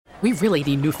We really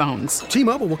need new phones.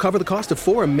 T-Mobile will cover the cost of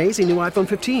 4 amazing new iPhone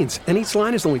 15s, and each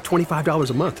line is only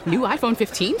 $25 a month. New iPhone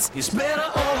 15s? It's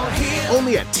better over here.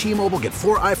 Only at T-Mobile, get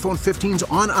 4 iPhone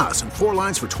 15s on us and 4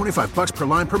 lines for $25 per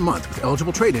line per month with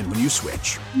eligible trade-in when you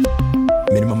switch.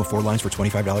 Minimum of 4 lines for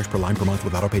 $25 per line per month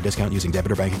with autopay discount using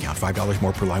debit or bank account. $5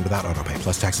 more per line without autopay,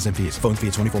 plus taxes and fees. Phone fee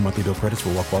at 24 monthly bill credits for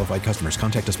well-qualified customers.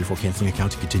 Contact us before canceling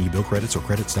account to continue bill credits or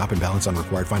credit stop and balance on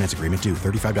required finance agreement due.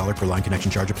 $35 per line connection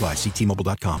charge applies. See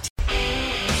T-Mobile.com.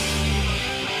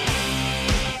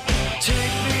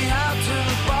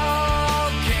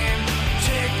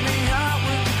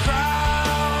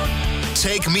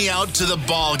 Take me out to the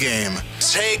ball game.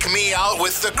 Take me out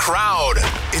with the crowd.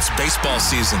 It's baseball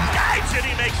season. And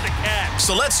he makes the catch.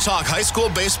 So let's talk high school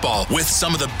baseball with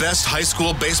some of the best high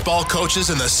school baseball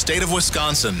coaches in the state of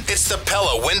Wisconsin. It's the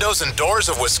Pella Windows and Doors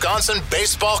of Wisconsin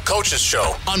Baseball Coaches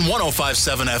Show on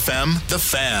 105.7 FM, The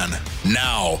Fan.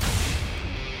 Now,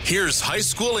 here's high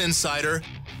school insider,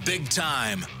 big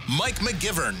time, Mike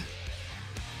McGivern.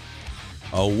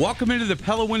 Welcome into the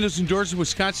Pella Windows and Doors of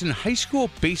Wisconsin High School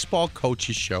Baseball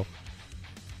Coaches Show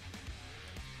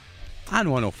on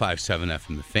 105.7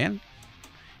 FM The Fan.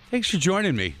 Thanks for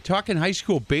joining me. Talking high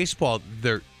school baseball.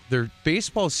 Their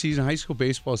baseball season, high school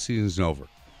baseball season is over.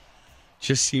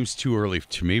 Just seems too early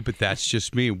to me, but that's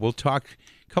just me. We'll talk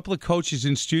a couple of coaches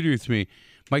in studio with me.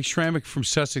 Mike Schrammick from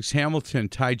Sussex Hamilton,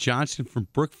 Ty Johnson from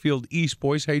Brookfield East.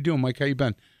 Boys, how you doing? Mike, how you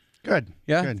been? Good.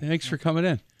 Yeah? Good. Thanks for coming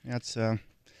in. That's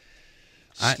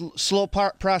slow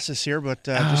process here, but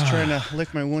just trying to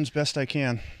lick my wounds best I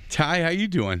can. Ty, how you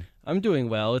doing? I'm doing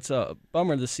well. It's a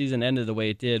bummer the season ended the way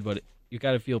it did, but you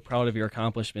got to feel proud of your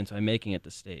accomplishments by making it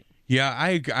to state. Yeah,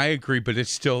 I agree, but it's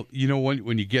still,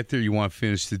 when you get there, you want to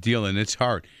finish the deal, and it's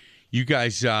hard. You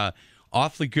guys,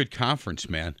 awfully good conference,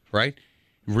 man, right?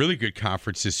 Really good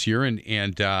conference this year,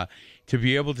 and to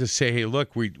be able to say, hey,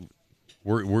 look,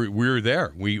 we're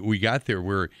there. We got there.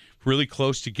 We're really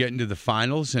close to getting to the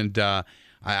finals, and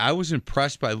I was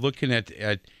impressed by looking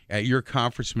at your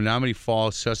conference. Menominee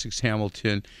Falls, Sussex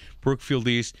Hamilton, Brookfield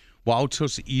East.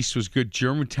 Wauwatosa East was good.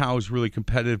 Germantown was really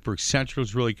competitive. Brook Central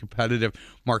was really competitive.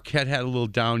 Marquette had a little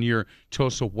down year.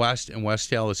 Tosa West and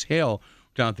West Allis Hale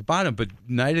down at the bottom. But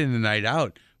night in and night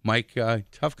out, Mike,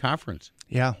 tough conference.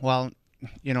 Yeah, well,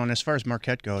 and as far as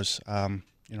Marquette goes,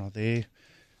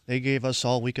 they gave us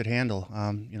all we could handle.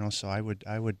 So I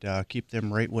would keep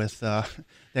them right with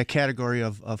that category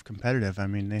of competitive. I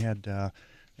mean, they had a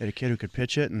kid who could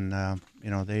pitch it, and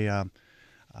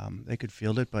they could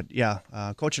field it. But yeah,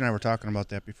 Coach and I were talking about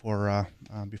that before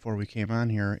we came on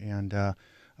here, and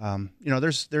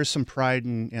there's some pride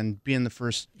in being the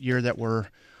first year that we're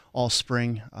all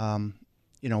spring. I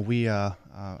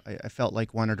felt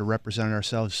like wanted to represent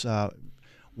ourselves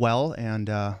well, and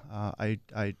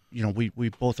we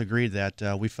both agreed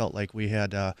that we felt like we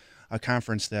had a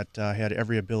conference that had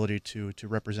every ability to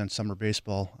represent summer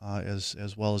baseball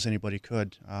as well as anybody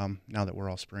could. Now that we're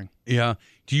all spring. Yeah.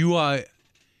 Do you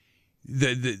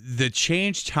the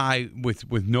change, Ty,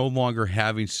 with no longer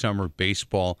having summer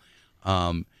baseball?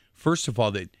 First of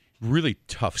all, that really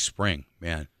tough spring,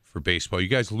 man, for baseball. You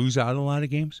guys lose out a lot of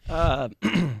games.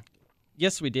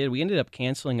 Yes, we did. We ended up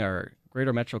canceling our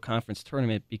Greater Metro Conference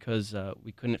tournament because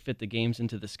we couldn't fit the games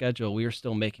into the schedule. We were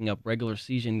still making up regular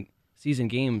season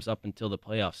games up until the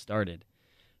playoffs started.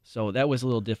 So that was a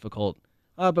little difficult.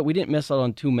 But we didn't miss out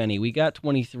on too many. We got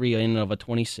 23 in of a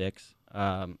 26.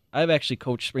 I've actually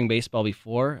coached spring baseball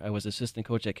before. I was assistant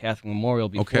coach at Catholic Memorial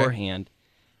beforehand.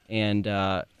 Okay. And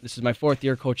this is my 4th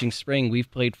year coaching spring. We've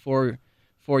played 4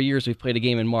 years. We've played a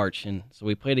game in March. And so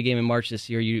we played a game in March this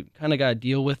year. You kind of got to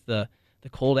deal with the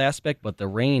cold aspect, but the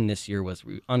rain this year was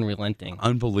unrelenting.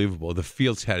 Unbelievable. The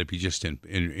fields had to be just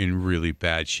in really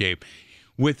bad shape.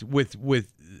 With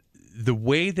the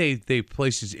way they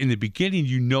places in the beginning,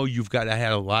 you've got to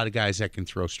have a lot of guys that can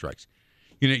throw strikes.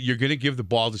 You're going to give the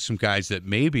ball to some guys that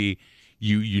maybe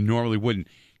you normally wouldn't.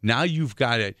 Now you've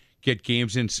got to get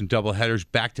games in, some doubleheaders,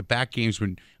 back-to-back games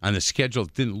when on the schedule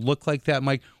it didn't look like that,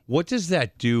 Mike. What does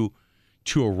that do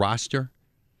to a roster?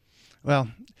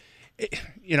 Well,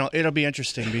 it'll be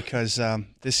interesting because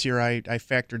this year I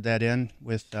factored that in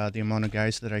with the amount of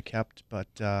guys that I kept. But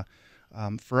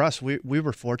for us, we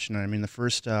were fortunate. I mean, the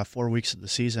first 4 weeks of the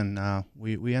season,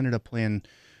 we ended up playing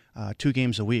 2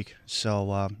 games a week.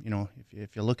 So,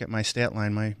 if you look at my stat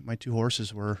line, my 2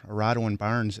 horses were Arado and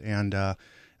Barnes. And,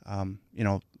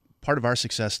 part of our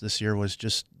success this year was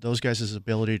just those guys'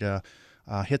 ability to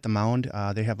hit the mound.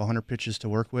 They have 100 pitches to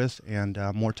work with, and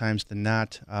more times than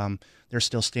not, they're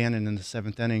still standing in the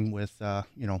 7th inning with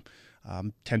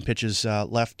 10 pitches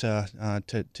left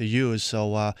to use.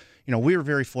 So we were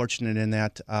very fortunate in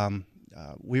that.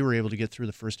 we were able to get through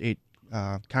the first 8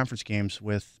 conference games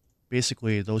with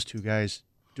basically those two guys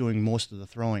doing most of the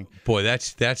throwing. Boy,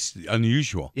 that's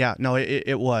unusual. Yeah, no,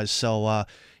 it was. So,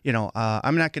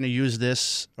 I'm not going to use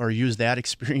this or use that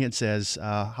experience as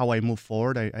how I move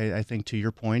forward. I think, to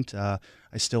your point,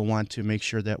 I still want to make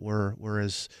sure that we're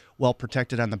as well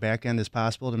protected on the back end as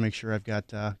possible to make sure I've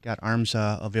got arms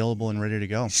available and ready to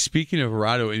go. Speaking of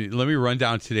Verado, let me run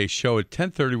down today's show. At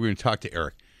 10:30, we're going to talk to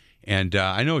Eric, and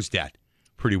I know his dad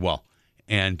pretty well.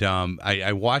 And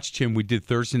I watched him. We did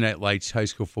Thursday Night Lights high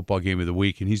school football game of the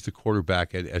week, and he's the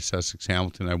quarterback at Sussex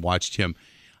Hamilton. I watched him,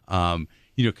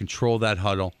 control that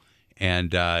huddle,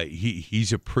 and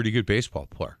he's a pretty good baseball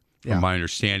player, from my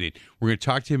understanding. We're going to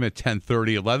talk to him at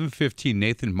 10:30. 11:15,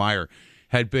 Nathan Meyer,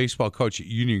 head baseball coach at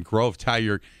Union Grove. Ty,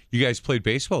 you guys played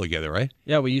baseball together, right?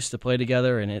 Yeah, we used to play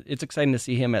together, and it's exciting to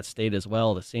see him at state as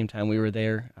well. The same time we were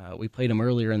there, we played him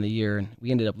earlier in the year, and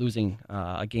we ended up losing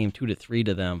a game 2-3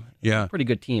 to them. Yeah, pretty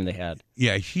good team they had.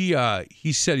 Yeah,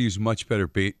 he said he was much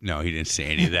better. No, he didn't say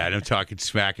any of that. I'm talking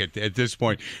smack at this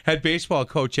point. Head baseball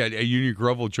coach at Union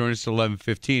Grove will join us at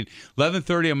 11:15.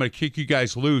 11:30, I'm going to kick you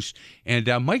guys loose, and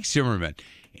Mike Zimmerman,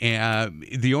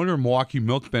 the owner of Milwaukee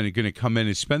Milkmen, are going to come in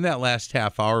and spend that last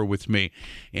half hour with me,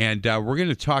 and we're going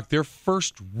to talk. Their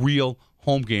first real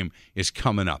home game is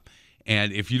coming up,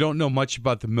 and if you don't know much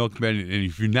about the Milkmen, and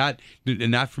if you're not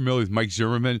familiar with Mike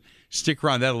Zimmerman, stick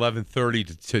around that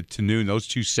 11:30 to noon. Those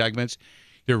two segments,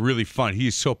 they're really fun. He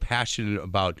is so passionate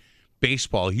about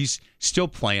baseball. He's still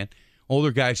playing.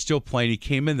 Older guy, still playing. He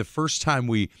came in the first time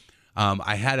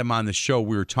I had him on the show.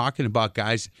 We were talking about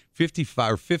guys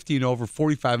 55 or 50 and over,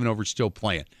 45 and over, still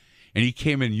playing. And he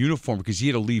came in uniform because he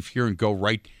had to leave here and go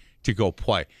right to go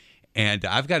play. And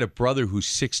I've got a brother who's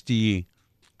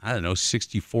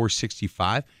 64,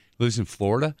 65, lives in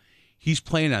Florida. He's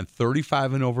playing on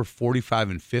 35 and over, 45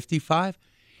 and 55,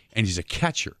 and he's a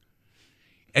catcher.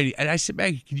 And I said,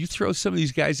 man, can you throw some of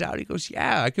these guys out? He goes,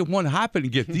 yeah, I can one hop and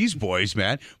get these boys,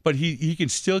 man. But he can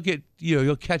still get,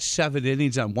 he'll catch 7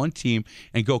 innings on one team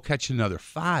and go catch another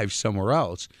 5 somewhere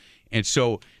else. And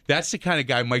so that's the kind of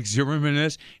guy Mike Zimmerman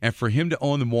is. And for him to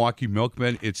own the Milwaukee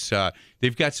Milkmen,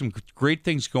 they've got some great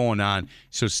things going on.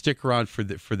 So stick around for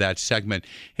that segment.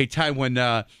 Hey, Ty,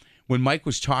 when Mike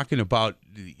was talking about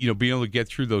being able to get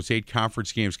through those 8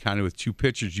 conference games kind of with 2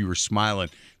 pitchers, you were smiling.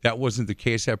 That wasn't the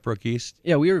case at Brook East?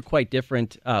 Yeah, we were quite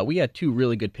different. We had 2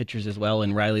 really good pitchers as well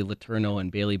in Riley Letourneau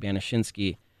and Bailey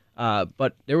Banashinsky.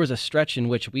 But there was a stretch in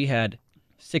which we had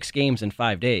 6 games in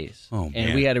 5 days. Oh, man.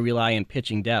 And we had to rely on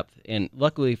pitching depth. And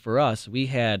luckily for us, we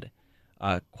had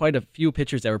quite a few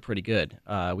pitchers that were pretty good.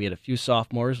 We had a few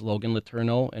sophomores, Logan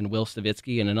Letourneau and Will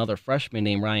Stavitsky, and another freshman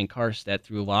named Ryan Karst that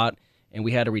threw a lot. And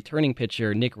we had a returning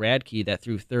pitcher, Nick Radke, that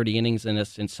threw 30 innings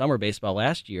in summer baseball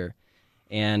last year.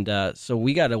 And so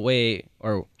we had to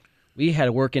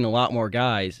work in a lot more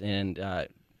guys, and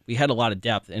we had a lot of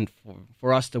depth. And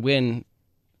for us to win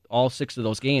all 6 of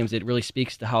those games, it really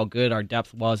speaks to how good our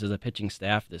depth was as a pitching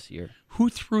staff this year. Who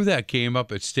threw that game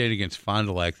up at state against Fond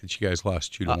du Lac that you guys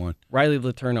lost 2-1? Riley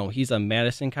Letourneau. He's a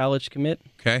Madison College commit.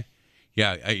 Okay.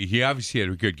 Yeah, he obviously had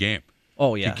a good game.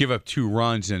 Oh, yeah. To give up 2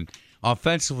 runs, and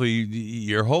offensively,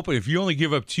 you're hoping if you only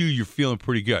give up 2, you're feeling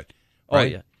pretty good.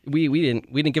 Right? Oh, yeah. We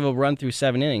didn't give a run through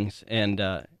 7 innings, and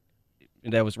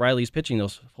that was Riley's pitching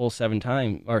those whole 7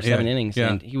 innings, yeah.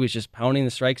 And he was just pounding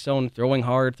the strike zone, throwing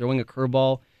hard, throwing a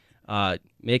curveball,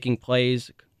 making plays,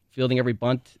 fielding every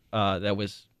bunt that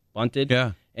was bunted.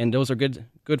 Yeah. And those are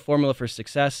good formula for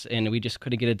success, and we just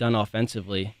couldn't get it done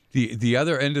offensively. The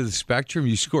other end of the spectrum,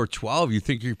 you score 12, you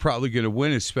think you're probably going to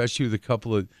win, especially with a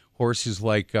couple of horses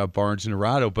like Barnes and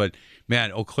Arado. But,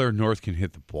 man, Eau Claire North can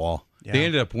hit the ball. Yeah. They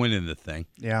ended up winning the thing.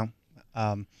 Yeah.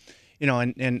 And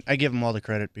I give them all the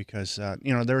credit because,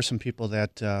 there were some people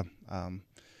that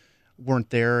weren't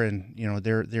there, and,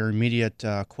 their immediate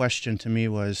question to me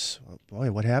was,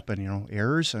 boy, what happened?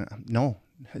 Errors? No,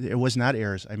 it was not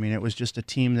errors. I mean, it was just a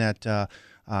team that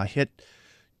hit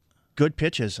good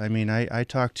pitches. I mean, I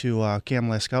talked to Cam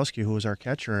Laskowski, who was our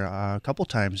catcher, a couple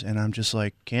times, and I'm just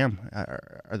like, Cam,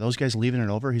 are those guys leaving it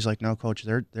over? He's like, no, Coach,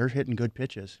 they're hitting good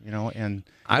pitches, And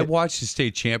I watched the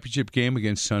state championship game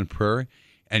against Sun Prairie,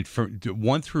 and from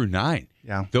 1 through 9,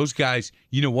 yeah, those guys,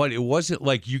 you know what? It wasn't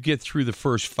like you get through the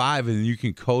first 5 and then you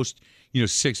can coast,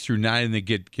 6 through 9 and then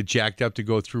get jacked up to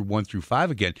go through 1 through 5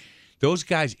 again. Those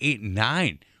guys 8 and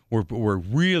 9 were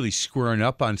really squaring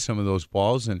up on some of those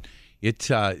balls, and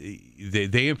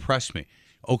they impressed me.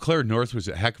 Eau Claire North was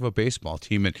a heck of a baseball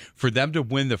team, and for them to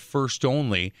win the first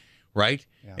only, right?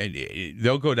 Yeah. And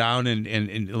they'll go down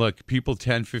and look, people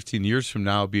 10, 15 years from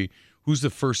now will be who's the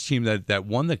first team that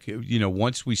won the,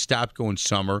 once we stopped going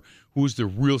summer, who was the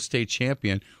real state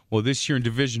champion? Well, this year in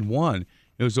Division I,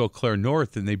 it was Eau Claire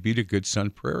North, and they beat a good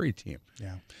Sun Prairie team.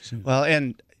 Yeah. Well,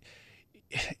 and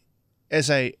as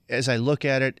I look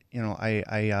at it,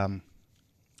 I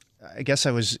guess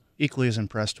I was equally as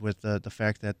impressed with the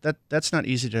fact that's not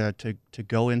easy to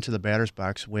go into the batter's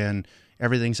box when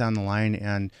everything's on the line.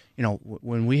 And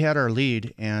when we had our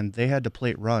lead and they had to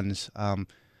plate runs,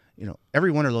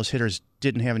 every one of those hitters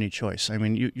didn't have any choice. I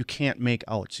mean, you can't make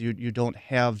outs. You don't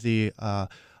have the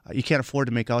you can't afford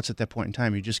to make outs at that point in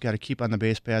time. You just got to keep on the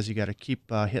base paths. You got to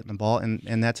keep hitting the ball,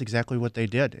 and that's exactly what they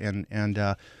did. And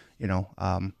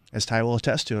as Ty will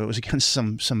attest to, it was against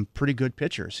some pretty good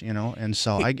pitchers, and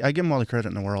so I give them all the credit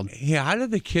in the world. Yeah, how did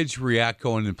the kids react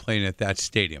going and playing at that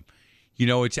stadium?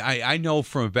 It's I know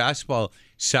from a basketball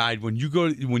side, when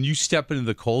you step into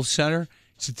the Kohl Center,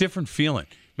 it's a different feeling.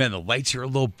 Man, the lights are a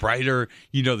little brighter.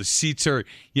 The seats are,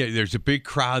 there's a big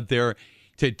crowd there.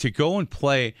 To go and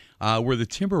play where the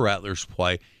Timber Rattlers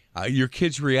play, your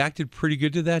kids reacted pretty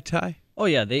good to that, Ty? Oh,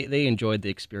 yeah, they enjoyed the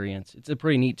experience. It's a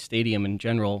pretty neat stadium in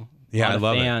general. Yeah, I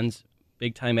love fans,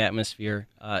 big-time atmosphere.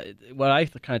 What I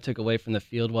kind of took away from the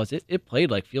field was it played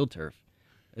like field turf.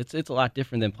 It's a lot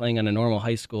different than playing on a normal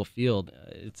high school field.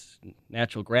 It's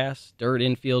natural grass, dirt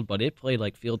infield, but it played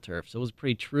like field turf. So it was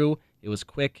pretty true. It was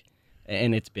quick,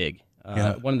 and it's big.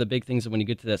 One of the big things when you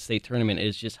get to that state tournament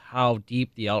is just how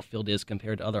deep the outfield is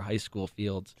compared to other high school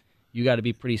fields. You got to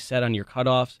be pretty set on your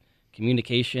cutoffs,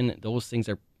 communication. Those things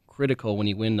are critical when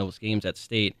you win those games at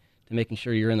state to making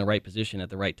sure you're in the right position at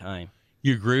the right time.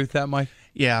 You agree with that, Mike?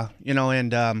 Yeah,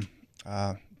 and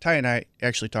Ty and I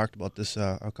actually talked about this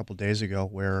a couple days ago,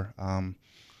 where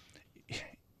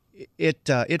it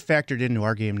factored into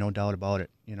our game, no doubt about it.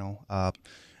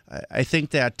 I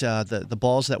think that the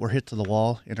balls that were hit to the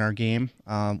wall in our game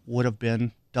would have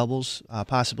been doubles,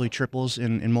 possibly triples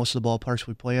in most of the ballparks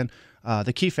we play in.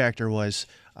 The key factor was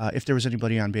if there was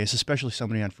anybody on base, especially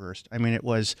somebody on first. I mean, it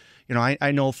was,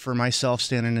 I know for myself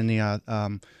standing in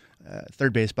the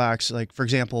third base box, like, for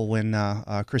example, when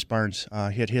Chris Barnes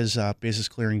hit his bases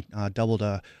clearing double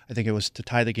to, I think it was to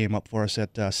tie the game up for us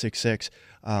at 6-6,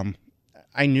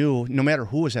 I knew no matter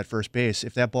who was at first base,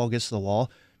 if that ball gets to the wall,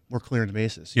 we're clearing the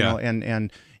bases.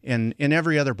 And in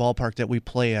every other ballpark that we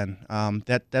play in,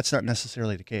 that's not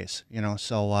necessarily the case.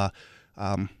 So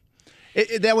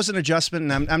that was an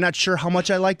adjustment, and I'm not sure how much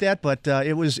I like that, but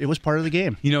it was part of the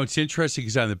game. It's interesting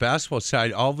because on the basketball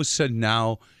side, all of a sudden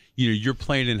now, you're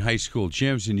playing in high school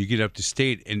gyms, and you get up to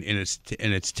state, and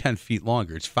it's 10 feet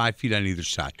longer. It's 5 feet on either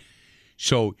side.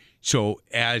 So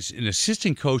as an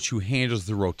assistant coach who handles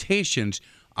the rotations,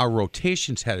 our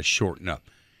rotations had to shorten up.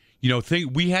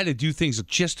 We had to do things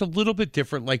just a little bit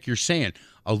different, like you're saying,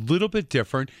 a little bit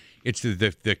different. It's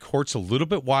the court's a little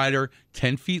bit wider,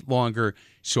 10 feet longer,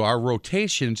 so our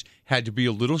rotations had to be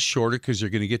a little shorter because they're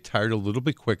going to get tired a little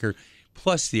bit quicker.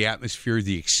 Plus the atmosphere,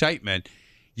 the excitement.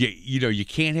 You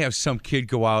can't have some kid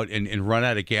go out and run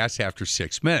out of gas after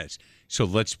 6 minutes. So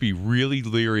let's be really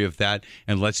leery of that,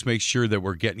 and let's make sure that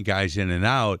we're getting guys in and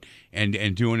out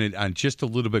and doing it on just a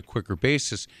little bit quicker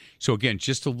basis. So again,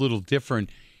 just a little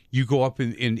different. You go up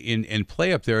and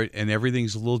play up there, and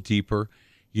everything's a little deeper.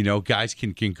 Guys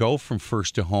can go from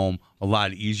first to home a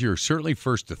lot easier, certainly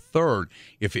first to third.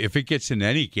 If it gets in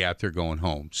any gap, they're going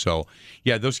home. So,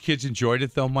 yeah, those kids enjoyed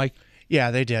it, though, Mike?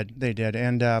 Yeah, they did.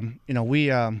 And, we,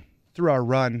 through our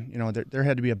run, there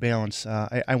had to be a balance.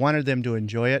 I wanted them to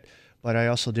enjoy it, but I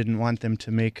also didn't want them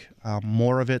to make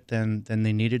more of it than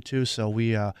they needed to. So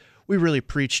we really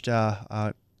preached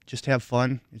just have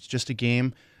fun. It's just a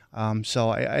game. So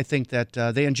I think that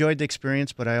they enjoyed the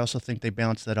experience, but I also think they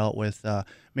balanced that out with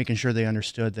making sure they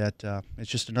understood that it's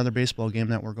just another baseball game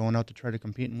that we're going out to try to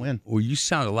compete and win. Well, you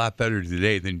sound a lot better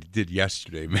today than you did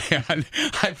yesterday, man.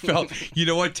 I felt, you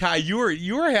know what, Ty, you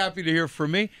were happy to hear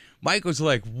from me. Mike was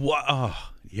like, "What?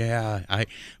 Oh, yeah.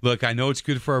 I know it's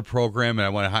good for our program, and I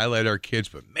want to highlight our kids,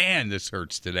 but man, this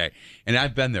hurts today." And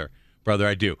I've been there, brother.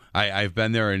 I do. I've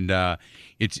been there, and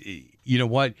it's, you know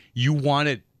what, you want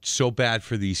it so bad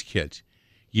for these kids,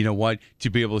 you know what,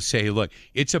 to be able to say, hey, look,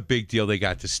 it's a big deal they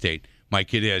got to state,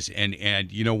 Mike. It is,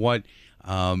 and you know what,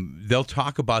 they'll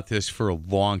talk about this for a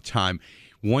long time.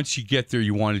 Once you get there,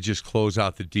 you want to just close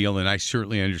out the deal, and I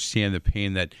certainly understand the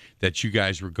pain that you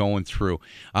guys were going through.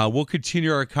 We'll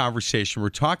continue our conversation. We're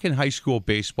talking high school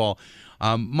baseball.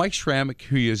 Mike Schrammick,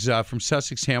 who is from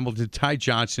Sussex Hamilton, Ty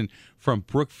Johnson from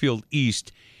Brookfield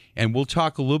East, and we'll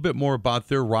talk a little bit more about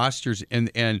their rosters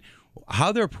and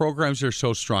how their programs are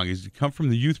so strong. Does it come from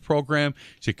the youth program?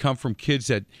 Does it come from kids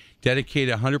that dedicate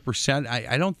 100%?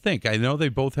 I don't think. I know they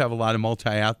both have a lot of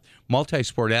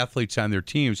multi-sport athletes on their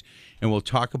teams, and we'll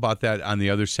talk about that on the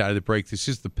otother side of the break. This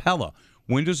is the Pella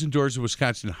Windows and Doors of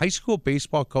Wisconsin High School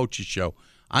Baseball Coaches Show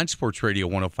on Sports Radio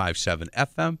 105.7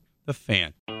 FM, The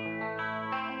Fan.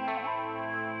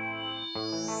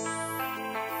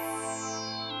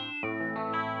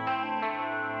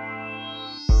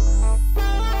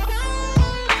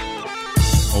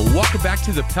 Welcome back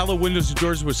to the Pella Windows and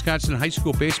Doors of Wisconsin High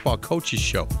School Baseball Coaches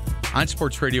Show on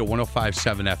Sports Radio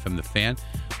 105.7 FM, The Fan.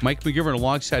 Mike McGivern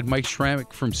alongside Mike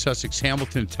Schrammick from Sussex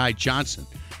Hamilton, Ty Johnson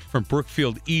from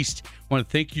Brookfield East. I want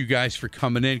to thank you guys for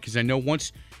coming in, because I know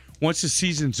once the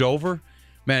season's over,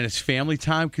 man, it's family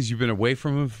time because you've been away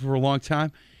from him for a long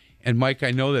time. And, Mike,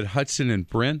 I know that Hudson and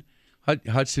Bryn,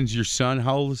 Hudson's your son.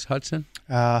 How old is Hudson?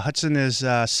 Hudson is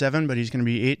 7, but he's going to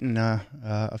be 8 in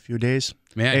a few days.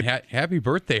 Man, happy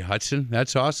birthday, Hudson.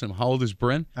 That's awesome. How old is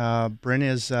Bryn? Bryn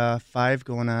is 5,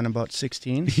 going on about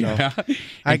 16. So. Yeah.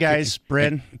 Hi, guys.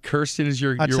 Bryn. Kirsten is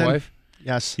your wife?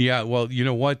 Yes. Yeah, well, you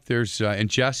know what? There's and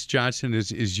Jess Johnson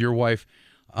is your wife.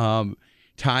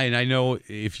 Ty, and I know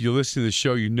if you listen to the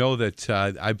show, you know that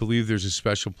I believe there's a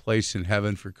special place in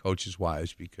heaven for coaches'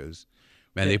 wives, because,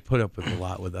 man, they put up with a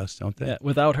lot with us, don't they? Yeah,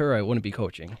 without her, I wouldn't be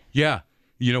coaching. Yeah.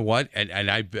 You know what? And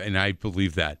I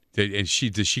believe that.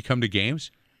 And does she come to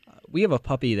games? We have a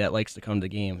puppy that likes to come to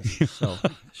games, so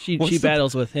she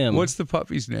battles with him. What's the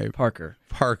puppy's name? Parker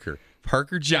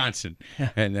Johnson.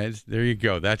 And there you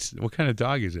go. That's what kind of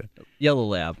dog is it? Yellow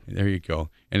Lab. There you go.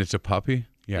 And it's a puppy?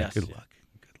 Yeah, yes. Good luck.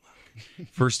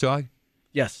 First dog?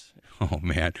 Yes. Oh,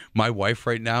 man. My wife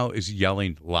right now is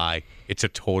yelling lie. It's a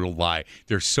total lie.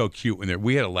 They're so cute when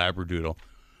we had a Labradoodle.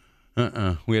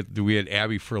 We had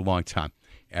Abby for a long time.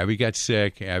 Abby got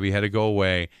sick. Abby had to go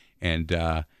away. And,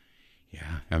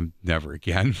 I'm never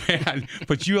again, man.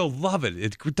 But you'll love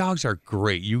it. Dogs are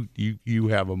great. You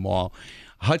have them all.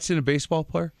 Hudson, a baseball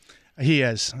player? He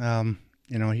is.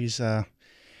 He's a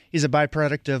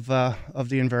byproduct of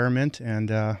the environment,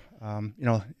 and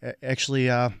actually,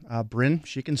 Bryn,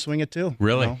 she can swing it too.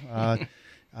 Really?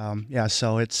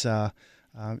 So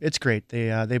it's great.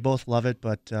 They both love it,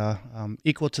 but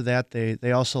equal to that,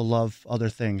 they also love other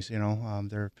things.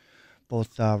 They're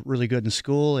both really good in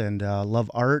school and love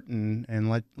art and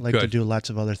like to do lots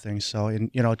of other things. So,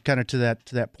 kind of to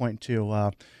that point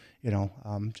too.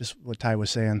 Just what Ty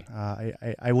was saying,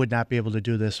 I would not be able to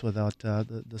do this without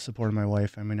the support of my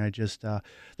wife. I mean,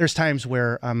 there's times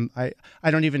where I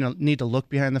don't even need to look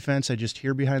behind the fence. I just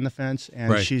hear behind the fence,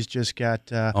 and right. She's just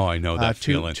got I know that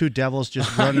feeling. Two devils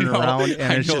just running around,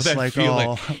 and it's just like,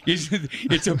 feeling.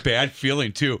 It's a bad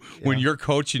feeling too when you're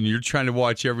coaching. You're trying to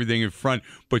watch everything in front,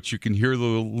 but you can hear the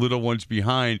little ones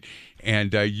behind,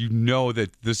 and you know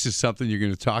that this is something you're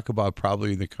going to talk about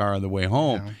probably in the car on the way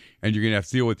home. Yeah. And you're going to have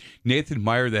to deal with Nathan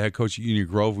Meyer, the head coach at Union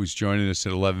Grove, who's joining us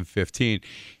at 11:15.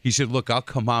 He said, look, I'll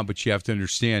come on, but you have to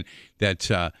understand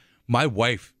that my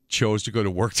wife chose to go to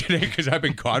work today because I've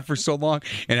been gone for so long,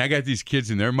 and I got these kids,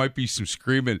 and there might be some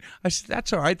screaming. I said,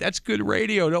 that's all right. That's good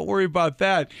radio. Don't worry about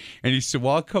that. And he said,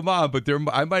 well, I'll come on, but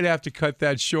I might have to cut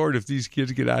that short if these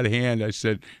kids get out of hand. I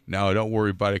said, no, don't worry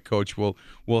about it, Coach.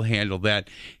 We'll handle that.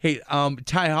 Hey,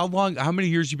 Ty, how many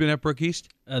years you been at Brook East?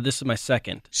 This is my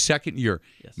second year.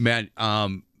 Yes. Man,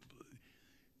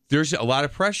 there's a lot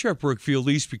of pressure at Brookfield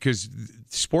East because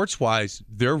sports-wise,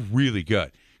 they're really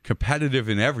good, competitive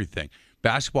in everything.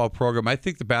 Basketball program, I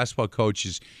think the basketball coach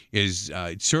is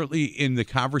certainly in the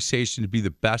conversation to be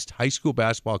the best high school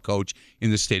basketball coach in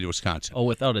the state of Wisconsin. Oh,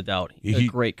 without a doubt. He's a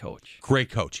great coach. Great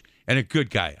coach. And a good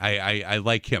guy. I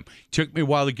like him. Took me a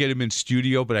while to get him in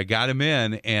studio, but I got him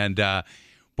in, and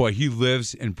boy, he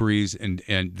lives and breathes, and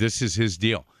this is his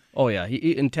deal. Oh, yeah.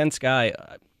 He intense guy.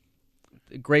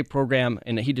 Great program,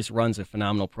 and he just runs a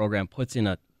phenomenal program, puts in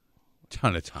a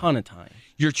ton of time.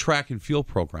 Your track and field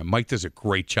program, Mike does a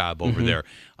great job over there.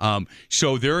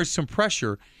 So there is some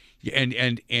pressure,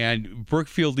 and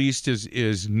Brookfield East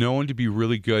is known to be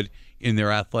really good in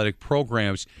their athletic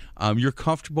programs. You're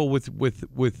comfortable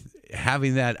with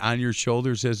having that on your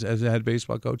shoulders as a head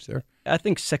baseball coach there? I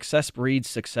think success breeds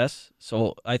success.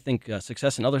 So I think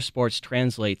success in other sports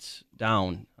translates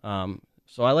down.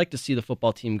 So I like to see the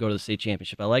football team go to the state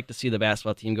championship. I like to see the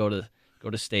basketball team go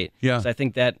to state. Yeah. So I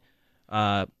think that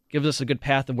gives us a good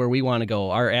path of where we want to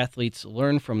go. Our athletes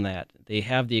learn from that. They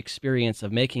have the experience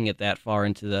of making it that far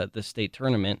into the state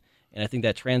tournament. And I think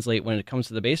that translates when it comes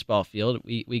to the baseball field.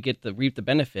 We get to reap the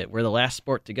benefit. We're the last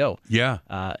sport to go. Yeah.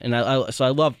 So I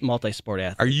love multi-sport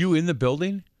athletes. Are you in the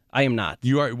building? I am not.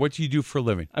 You are. What do you do for a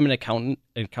living? I'm an accountant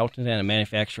at a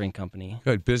manufacturing company.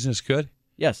 Good. Business good?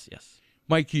 Yes.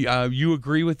 Mike, you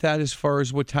agree with that as far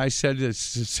as what Ty said is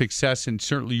success, and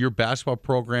certainly your basketball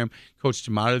program, Coach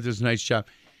D'Amato does a nice job.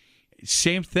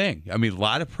 Same thing. I mean, a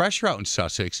lot of pressure out in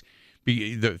Sussex.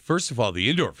 First of all, the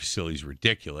indoor facility is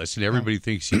ridiculous, and everybody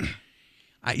thinks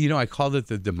I called it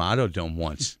the D'Amato Dome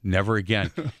once. Never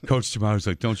again. Coach D'Amato's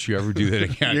like, don't you ever do that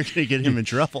again. You're going to get him in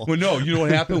trouble. Well, no, you know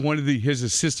what happened? One of his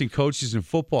assistant coaches in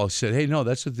football said, hey, no,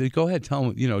 that's what go ahead, tell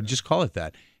him, just call it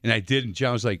that. And I did, and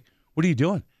John was like, what are you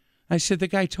doing? I said, the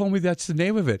guy told me that's the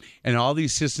name of it. And all the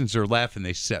assistants are laughing.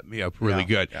 They set me up really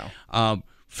good. Yeah.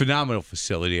 Phenomenal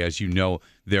facility, as you know,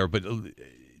 there. But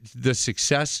the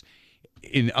success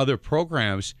in other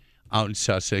programs out in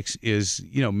Sussex is,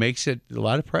 makes it a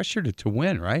lot of pressure to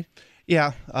win, right?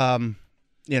 Yeah. I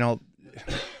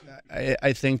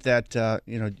think that,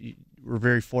 we're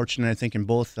very fortunate, I think, in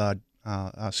both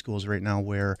schools right now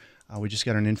where we just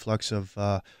got an influx of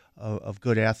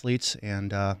good athletes.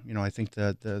 And, I think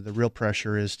the real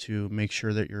pressure is to make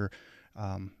sure that you're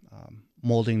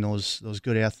molding those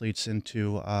good athletes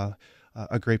into a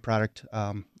great product,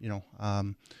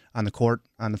 on the court,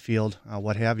 on the field,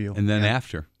 what have you. And then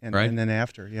after, right? And then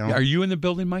after, Are you in the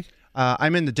building, Mike?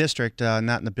 I'm in the district,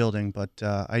 not in the building, but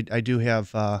I do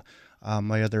have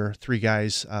my other 3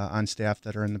 guys on staff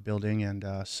that are in the building, and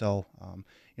so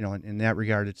in that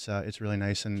regard, it's really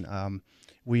nice, and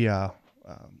we're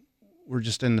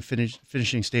just in the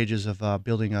finishing stages of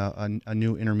building a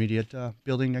new intermediate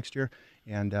building next year.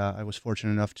 And I was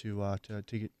fortunate enough to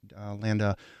land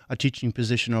a teaching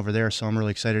position over there, so I'm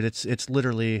really excited. It's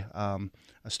literally a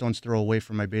stone's throw away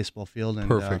from my baseball field, and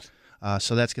perfect.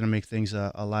 So that's going to make things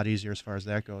a lot easier as far as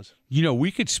that goes.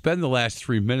 We could spend the last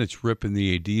 3 minutes ripping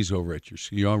the ADs over at your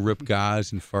school. You want to rip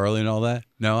Gaz and Farley and all that?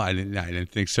 No, I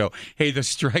didn't think so. Hey, the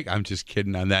strength. I'm just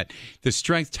kidding on that. The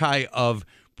strength tie of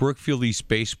Brookfield East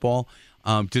baseball.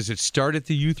 Does it start at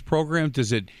the youth program?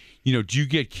 Does it? Do you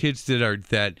get kids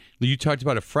that you talked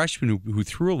about a freshman who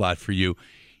threw a lot for you?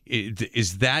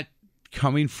 Is that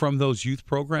coming from those youth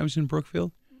programs in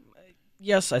Brookfield?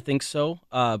 Yes, I think so.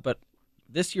 But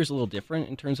this year's a little different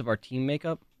in terms of our team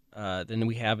makeup than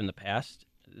we have in the past.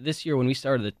 This year, when we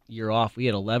started the year off, we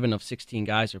had 11 of 16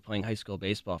 guys who are playing high school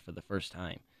baseball for the first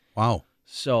time. Wow.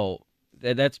 So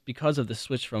that's because of the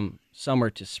switch from summer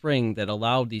to spring that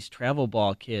allowed these travel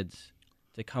ball kids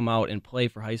to come out and play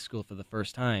for high school for the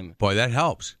first time. Boy, that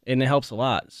helps. And it helps a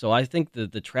lot. So I think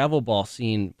the travel ball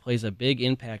scene plays a big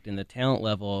impact in the talent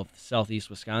level of Southeast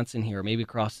Wisconsin here, maybe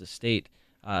across the state.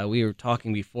 We were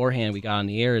talking beforehand, we got on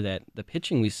the air, that the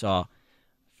pitching we saw,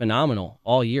 phenomenal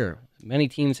all year. Many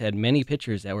teams had many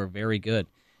pitchers that were very good.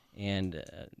 And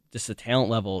just the talent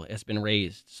level has been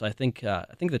raised. So I think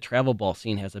the travel ball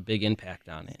scene has a big impact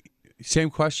on it.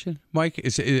 Same question, Mike.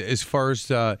 As far as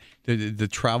the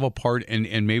travel part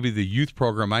and maybe the youth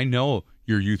program, I know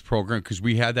your youth program because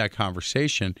we had that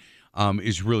conversation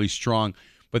is really strong.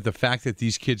 But the fact that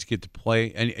these kids get to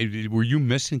play, and were you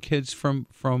missing kids from?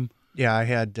 Yeah, I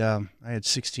had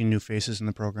 16 new faces in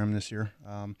the program this year.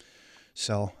 And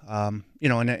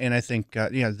I think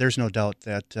there's no doubt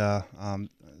that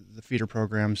the feeder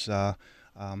programs.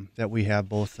 That we have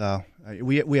both.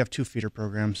 We have 2 feeder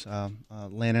programs.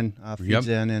 Lannon feeds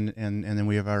in, and then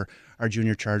we have our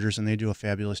junior Chargers, and they do a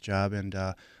fabulous job and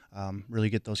really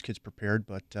get those kids prepared.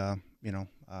 But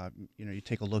you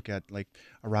take a look at like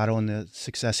Arado and the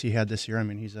success he had this year. I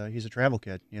mean, he's a travel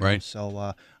kid, right?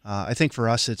 So I think for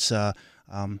us, it's a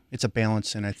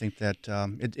balance, and I think that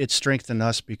it's strengthened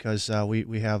us because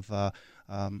we have a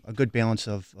good balance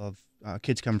of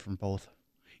kids coming from both.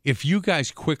 If you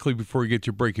guys quickly before we get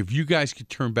to break, if you guys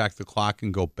could turn back the clock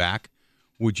and go back,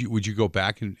 would you go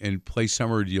back and play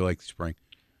summer, or do you like spring?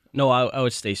 No, I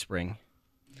would stay spring.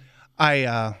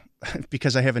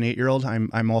 Because I have an 8-year-old,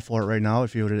 I'm all for it right now.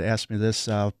 If you would have asked me this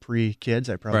pre-kids,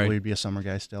 I probably would be a summer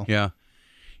guy still. Yeah,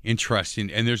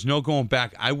 interesting. And there's no going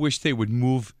back. I wish they would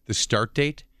move the start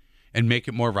date and make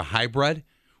it more of a hybrid,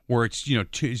 where it's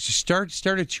start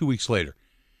it 2 weeks later.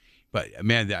 But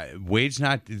man,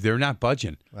 they're not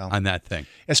budging on that thing.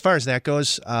 As far as that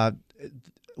goes,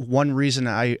 one reason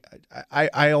I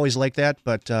always like that,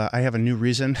 but I have a new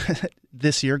reason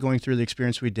this year going through the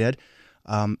experience we did.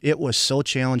 It was so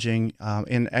challenging,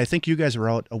 and I think you guys were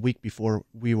out a week before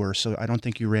we were, so I don't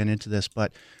think you ran into this.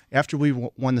 But after we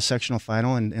won the sectional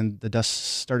final and the dust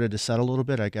started to settle a little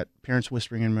bit, I got parents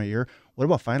whispering in my ear, "What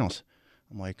about finals?"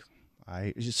 I'm like,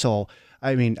 I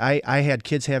had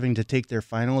kids having to take their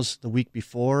finals the week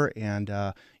before, and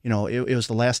it was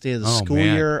the last day of the school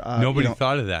year. Nobody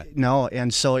thought of that. No,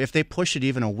 and so if they push it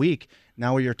even a week,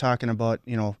 now you're talking about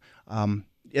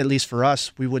at least for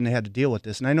us, we wouldn't have had to deal with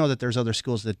this. And I know that there's other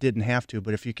schools that didn't have to,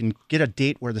 but if you can get a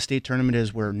date where the state tournament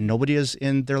is where nobody is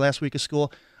in their last week of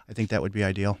school, I think that would be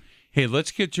ideal. Hey,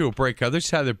 let's get to a break. Other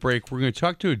side of the break, we're going to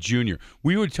talk to a junior.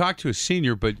 We would talk to a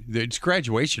senior, but it's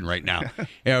graduation right now.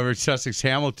 Over at Sussex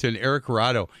Hamilton, Eric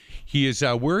Corrado. He is.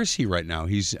 Where is he right now?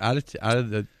 He's out of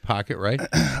the pocket, right?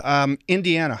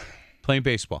 Indiana. Playing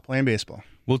baseball. Playing baseball.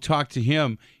 We'll talk to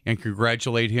him and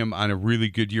congratulate him on a really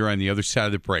good year on the other side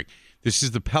of the break. This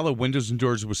is the Pella Windows and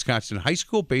Doors of Wisconsin High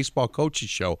School Baseball Coaches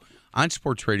Show on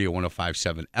Sports Radio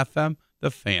 105.7 FM,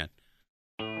 The Fan.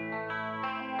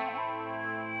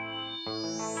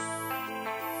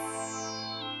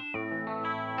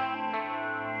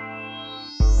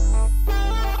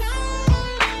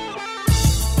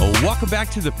 Welcome back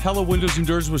to the Pella Windows and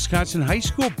Doors Wisconsin High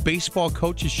School Baseball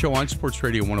Coaches Show on Sports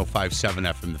Radio 105.7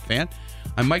 FM The Fan.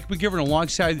 I'm Mike McGivern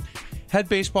alongside head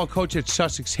baseball coach at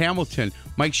Sussex Hamilton,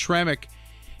 Mike Schrammick,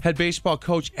 head baseball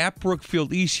coach at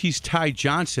Brookfield East. He's Ty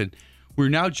Johnson. We're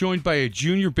now joined by a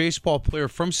junior baseball player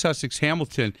from Sussex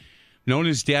Hamilton, known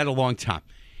as Dad a long time.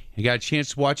 I got a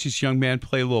chance to watch this young man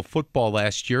play a little football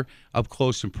last year, up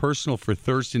close and personal for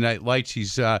Thursday Night Lights.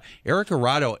 He's Eric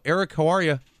Corrado. Eric, how are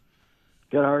you?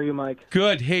 Good. How are you, Mike?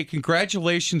 Good. Hey,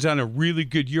 congratulations on a really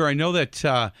good year. I know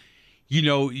that,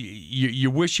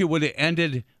 you wish it would have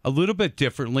ended a little bit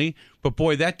differently, but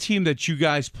boy, that team that you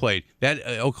guys played, that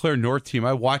Eau Claire North team,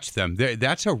 I watched them.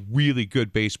 That's a really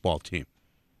good baseball team.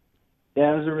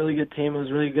 Yeah, it was a really good team. It was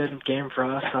a really good game for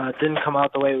us. It didn't come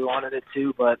out the way we wanted it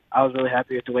to, but I was really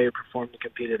happy with the way we performed and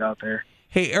competed out there.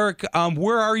 Hey, Eric,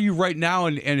 where are you right now,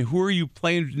 and who are you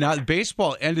playing now?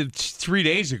 Baseball ended 3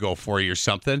 days ago for you or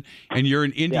something, and you're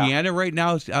in Indiana right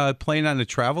now playing on the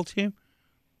travel team?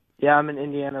 Yeah, I'm in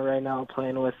Indiana right now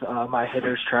playing with my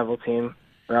hitters travel team.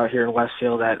 We're out here in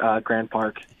Westfield at Grand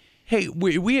Park. Hey,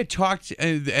 we had talked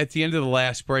at the end of the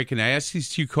last break, and I asked these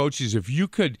two coaches if you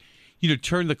could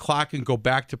turn the clock and go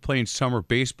back to playing summer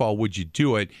baseball, would you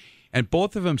do it? And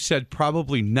both of them said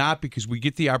probably not, because we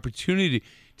get the opportunity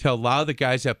to allow the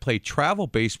guys that play travel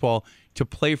baseball to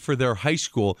play for their high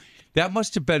school. That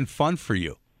must have been fun for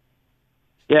you.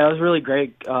 Yeah, it was really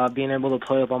great being able to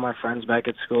play with all my friends back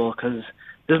at school, because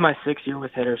this is my 6th year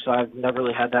with hitters, so I've never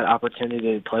really had that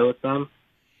opportunity to play with them.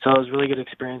 So it was a really good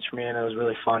experience for me, and it was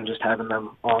really fun just having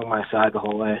them along my side the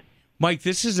whole way. Mike,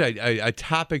 this is a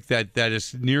topic that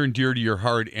is near and dear to your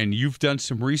heart, and you've done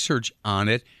some research on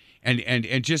it,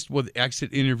 and just with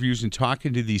exit interviews and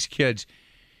talking to these kids,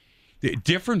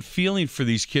 different feeling for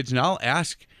these kids. And I'll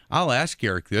ask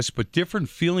Eric this, but different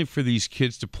feeling for these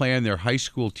kids to play on their high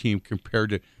school team compared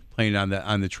to playing on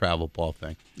the travel ball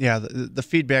thing. Yeah, the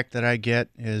feedback that I get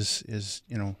is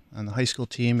on the high school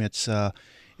team, it's a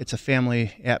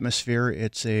family atmosphere.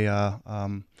 It's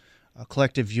a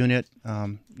collective unit,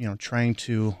 trying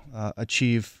to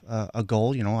achieve a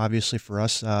goal. Obviously for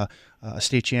us, a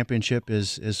state championship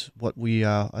is what we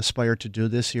aspire to do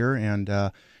this year. And,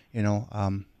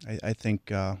 I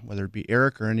think whether it be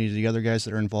Eric or any of the other guys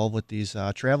that are involved with these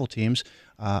travel teams,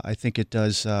 I think it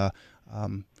does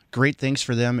great things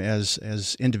for them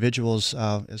as individuals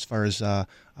as far as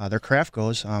their craft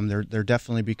goes. They're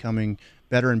definitely becoming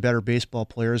better and better baseball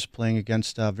players playing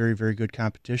against very, very good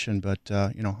competition. But,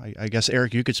 I guess,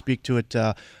 Eric, you could speak to it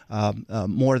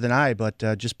more than I, but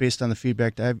just based on the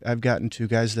feedback that I've gotten to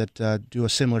guys that do a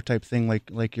similar type thing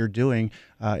like you're doing,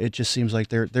 it just seems like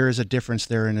there is a difference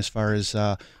there in as far as,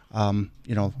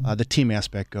 the team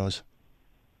aspect goes.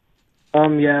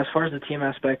 Yeah, as far as the team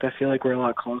aspect, I feel like we're a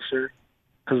lot closer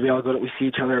because we see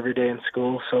each other every day in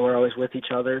school, so we're always with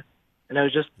each other. And it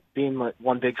was just being like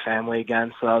one big family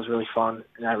again, so that was really fun,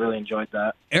 and I really enjoyed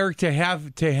that. Eric, to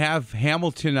have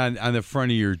Hamilton on the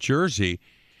front of your jersey,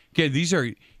 again, these are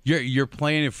you're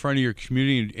playing in front of your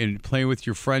community and playing with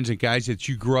your friends and guys that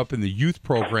you grew up in the youth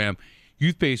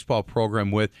baseball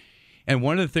program with. And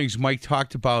one of the things Mike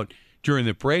talked about during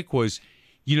the break was,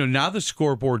 now the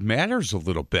scoreboard matters a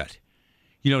little bit.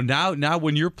 Now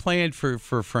when you're playing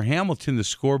for Hamilton, the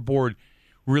scoreboard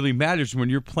really matters. When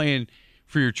you're playing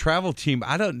for your travel team,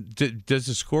 does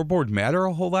the scoreboard matter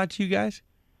a whole lot to you guys?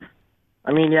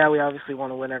 I mean, yeah, we obviously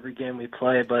want to win every game we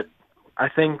play, but I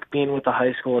think being with the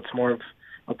high school, it's more of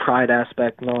a pride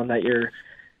aspect, knowing that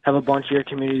have a bunch of your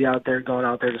community out there going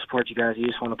out there to support you guys. You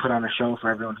just want to put on a show for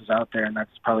everyone who's out there, and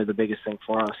that's probably the biggest thing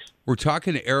for us. We're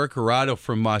talking to Eric Corrado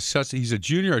from Sussex. He's a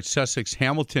junior at Sussex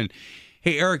Hamilton.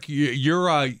 Hey, Eric,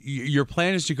 your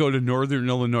plan is to go to Northern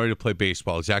Illinois to play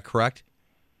baseball. Is that correct?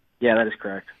 Yeah, that is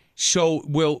correct.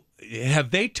 So,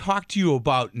 have they talked to you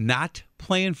about not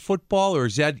playing football, or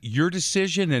is that your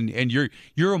decision? And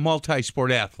you're a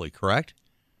multi-sport athlete, correct?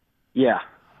 Yeah.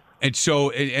 And so,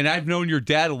 and I've known your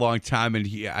dad a long time, and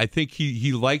I think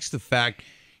he likes the fact,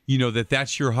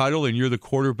 that's your huddle and you're the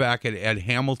quarterback at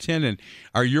Hamilton. And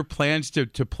are your plans to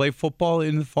play football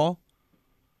in the fall?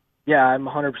 Yeah, I'm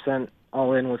 100%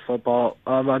 all in with football.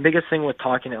 My biggest thing with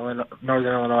talking to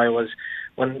Northern Illinois was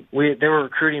when they were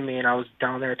recruiting me and I was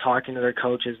down there talking to their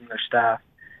coaches and their staff.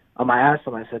 I asked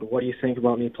them, I said, what do you think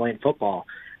about me playing football?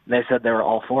 And they said they were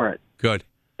all for it. Good.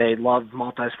 They love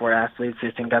multi-sport athletes. They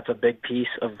think that's a big piece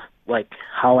of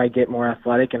how I get more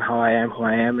athletic and how I am who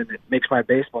I am, and it makes my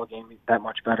baseball game that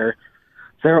much better.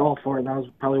 So they're all for it, and that was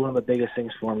probably one of the biggest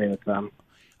things for me with them.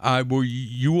 Are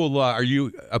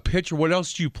you a pitcher? What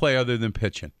else do you play other than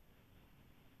pitching?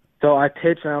 So I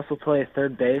pitch and I also play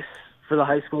third base. For the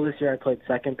high school this year, I played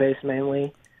second base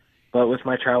mainly. But with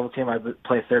my travel team, I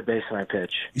play third base and I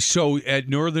pitch. So at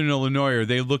Northern Illinois, are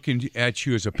they looking at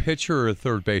you as a pitcher or a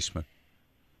third baseman?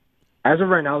 As of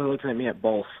right now, they're looking at me at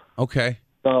both. Okay.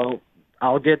 So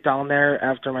I'll get down there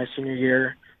after my senior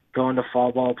year, go into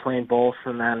fall ball, playing both,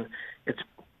 and then it's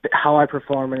how I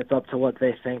perform, and it's up to what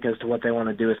they think as to what they want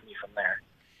to do with me from there.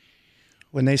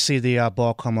 When they see the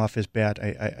ball come off his bat,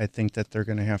 I think that they're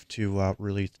going to have to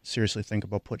really seriously think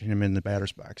about putting him in the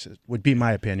batter's box. It would be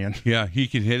my opinion. Yeah, he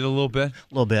can hit it a little bit?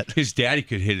 A little bit. His daddy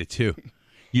could hit it too.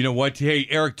 You know what? Hey,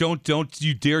 Eric, don't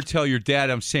you dare tell your dad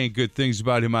I'm saying good things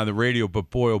about him on the radio, but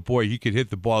boy, oh boy, he could hit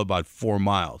the ball about 4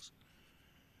 miles.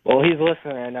 Well, he's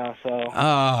listening right now, so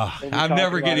I'm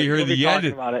never going to hear the end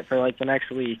about it for the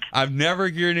next week. I'm never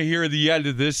going to hear the end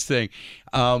of this thing.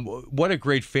 What a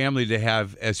great family to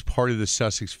have as part of the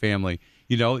Sussex family.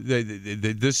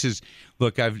 This is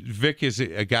Vic is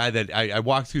a guy that I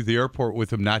walked through the airport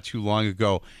with him not too long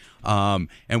ago. And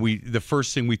the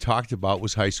first thing we talked about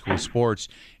was high school sports,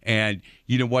 and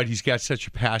you know what? He's got such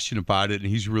a passion about it, and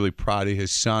he's really proud of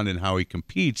his son and how he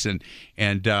competes, and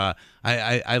I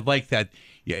like that.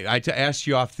 Yeah, I asked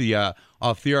you off the air.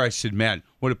 I said, "Man,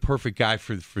 what a perfect guy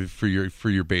for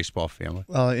your baseball family."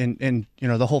 Well, and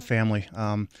the whole family.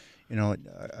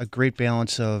 A great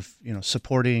balance of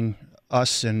supporting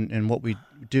us and what we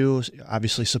do.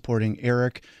 Obviously, supporting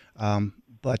Eric,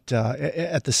 but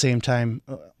at the same time,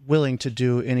 willing to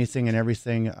do anything and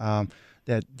everything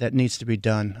that needs to be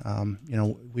done.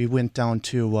 We went down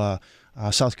to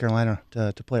South Carolina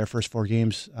to play our first 4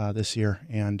 games this year,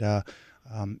 and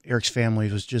Eric's family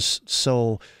was just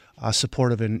so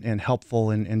supportive and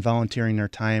helpful in volunteering their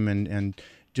time and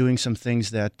doing some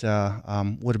things that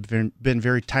would have been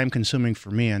very time-consuming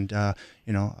for me. And,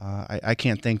 I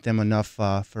can't thank them enough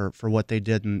for what they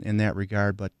did in that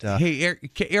regard. But hey,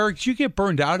 Eric, do you get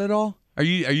burned out at all? Are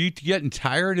you getting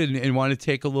tired and want to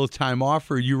take a little time off,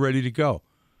 or are you ready to go?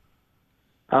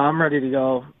 I'm ready to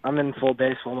go. I'm in full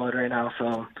baseball mode right now,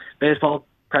 so baseball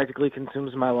practically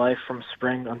consumes my life from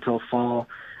spring until fall,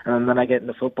 and then I get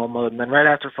into football mode, and then right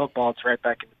after football, it's right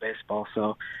back into baseball.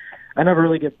 So I never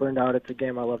really get burned out. It's a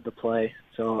game I love to play,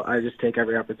 so I just take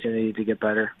every opportunity to get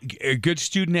better. A good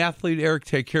student athlete, Eric.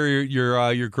 Take care of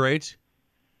your grades.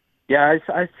 Yeah,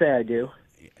 I'd say I do.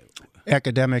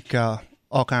 Academic,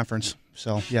 all conference.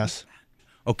 So yes.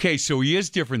 Okay, so he is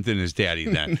different than his daddy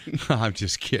then. I'm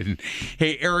just kidding.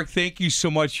 Hey, Eric, thank you so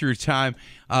much for your time.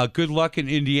 Good luck in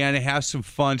Indiana. Have some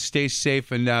fun. Stay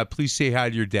safe, and please say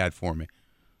hi to your dad for me.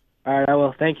 All right, I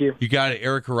will. Thank you. You got it.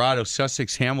 Eric Corrado,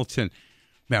 Sussex Hamilton.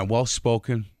 Man,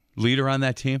 well-spoken leader on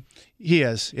that team. He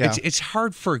is, yeah. It's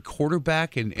hard for a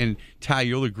quarterback, and Ty,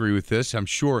 you'll agree with this, I'm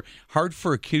sure, hard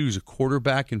for a kid who's a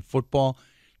quarterback in football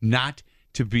not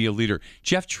to be a leader.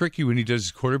 Jeff Trickey, when he does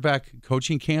his quarterback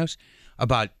coaching camps,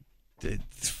 about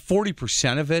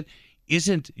 40% of it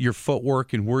isn't your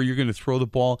footwork and where you're going to throw the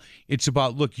ball. It's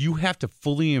about, look, you have to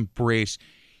fully embrace,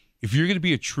 if you're going to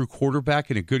be a true quarterback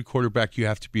and a good quarterback, you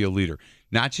have to be a leader.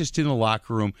 Not just in the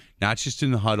locker room, not just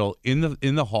in the huddle, in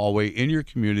the hallway, in your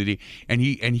community. And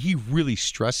he really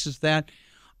stresses that.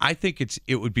 I think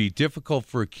it would be difficult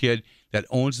for a kid that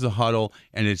owns the huddle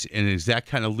and is that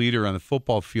kind of leader on the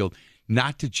football field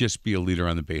not to just be a leader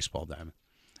on the baseball diamond.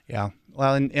 Yeah,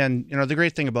 well, and the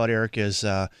great thing about Eric is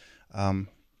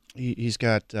he's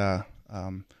got a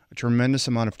tremendous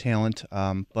amount of talent,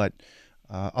 but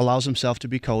allows himself to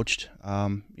be coached.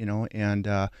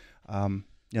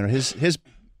 His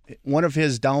one of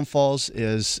his downfalls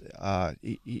is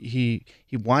he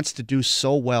wants to do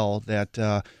so well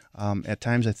that at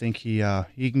times I think he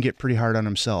can get pretty hard on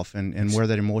himself and wear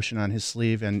that emotion on his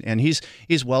sleeve, and he's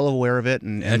well aware of it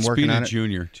and working on it. That's being a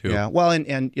junior too. Yeah, well,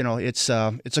 and it's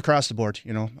across the board.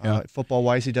 Football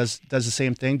wise, he does the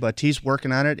same thing, but he's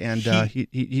working on it, and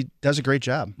he does a great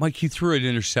job. Mike, he threw an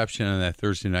interception on that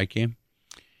Thursday night game,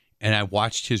 and I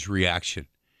watched his reaction,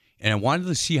 and I wanted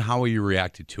to see how he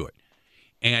reacted to it.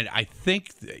 And I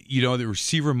think, the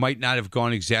receiver might not have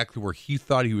gone exactly where he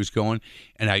thought he was going.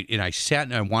 And I sat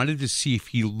and I wanted to see if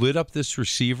he lit up this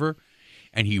receiver.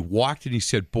 And he walked and he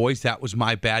said, boys, that was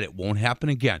my bad. It won't happen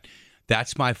again.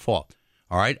 That's my fault.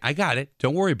 All right, I got it.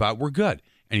 Don't worry about it. We're good.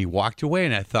 And he walked away,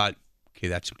 and I thought, okay,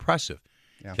 that's impressive.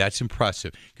 Yeah. That's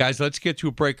impressive. Guys, let's get to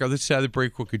a break. On this side of the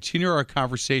break, we'll continue our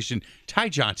conversation. Ty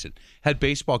Johnson, head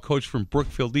baseball coach from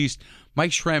Brookfield East.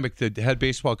 Mike Schrammick, the head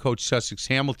baseball coach, Sussex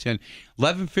Hamilton.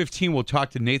 11:15, we'll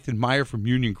talk to Nathan Meyer from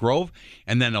Union Grove.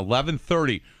 And then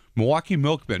 11:30, Milwaukee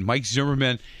Milkman, Mike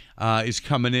Zimmerman is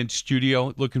coming in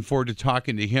studio. Looking forward to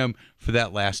talking to him for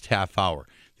that last half hour.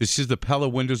 This is the Pella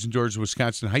Windows and Doors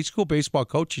Wisconsin High School Baseball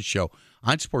Coaches Show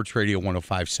on Sports Radio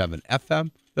 105.7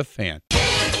 FM, The Fan.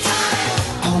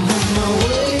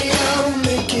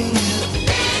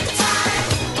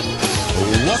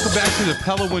 Welcome back to the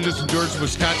Pella Windows and Doors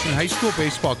Wisconsin High School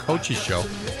Baseball Coaches Show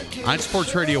on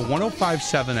Sports Radio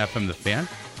 105.7 FM, The Fan.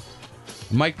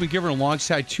 Mike McGivern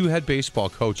alongside two head baseball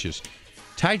coaches.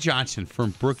 Ty Johnson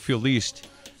from Brookfield East.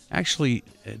 Actually,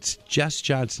 it's Jess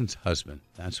Johnson's husband.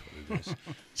 That's what it is.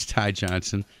 It's Ty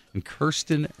Johnson and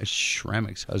Kirsten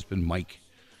Schrammick's husband, Mike.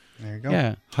 There you go.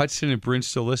 Yeah. Hudson and Bryn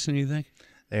still listening, you think?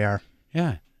 They are.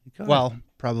 Yeah. Well,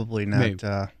 probably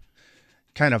not.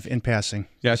 Kind of in passing.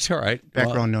 Yeah, it's all right.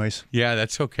 Background noise. Yeah,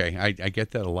 that's okay. I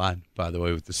get that a lot, by the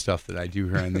way, with the stuff that I do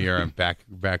here on the air and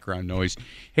background noise.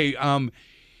 Hey, Ty,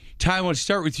 I want to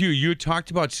start with you. You had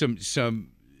talked about some.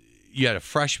 You had a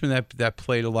freshman that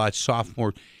played a lot,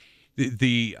 sophomore.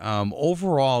 The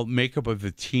overall makeup of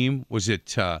the team, was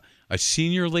it a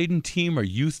senior-laden team or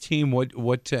youth team?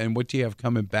 What do you have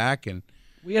coming back? And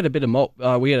we had a bit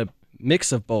of we had a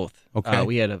mix of both. Okay.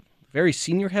 We had a very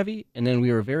senior-heavy, and then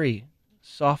we were very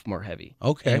sophomore-heavy.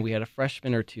 Okay. And we had a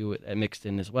freshman or two that mixed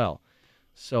in as well.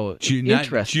 So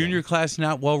interesting. Junior class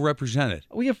not well represented.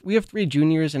 We have 3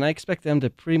 juniors, and I expect them to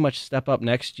pretty much step up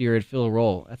next year and fill a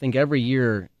role. I think every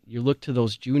year you look to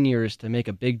those juniors to make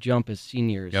a big jump as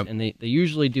seniors, and they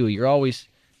usually do. You're always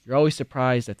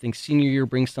surprised. I think senior year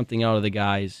brings something out of the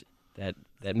guys that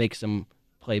makes them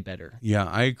play better. Yeah,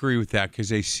 I agree with that because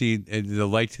they see the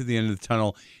light to the end of the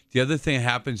tunnel. The other thing that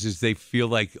happens is they feel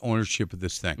like ownership of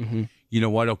this thing. Mm-hmm. You know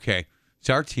what? Okay, it's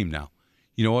our team now.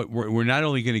 You know what? We're not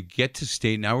only going to get to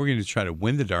state, now we're going to try to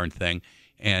win the darn thing,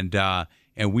 and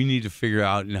we need to figure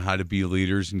out how to be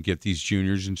leaders and get these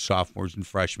juniors and sophomores and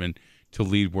freshmen to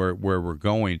lead where we're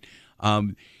going.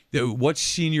 What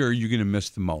senior are you going to miss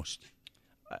the most?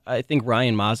 I think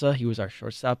Ryan Mazza. He was our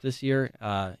shortstop this year.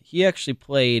 He actually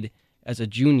played as a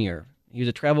junior. He was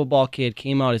a travel ball kid,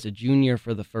 came out as a junior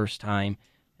for the first time.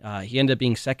 He ended up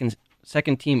being second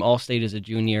team All-State as a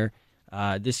junior.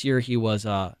 This year he was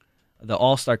the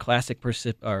All-Star Classic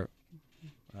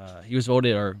he was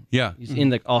voted, he's in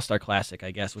the All-Star Classic,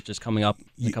 I guess, which is coming up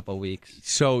in a couple of weeks.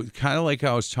 So kind of like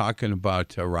I was talking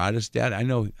about Rada's dad. I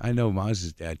know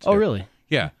Maz's dad too. Oh, really?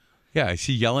 Yeah. Yeah, is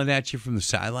he yelling at you from the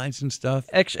sidelines and stuff?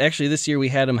 Actually, this year we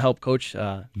had him help coach.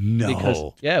 No.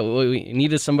 Because, we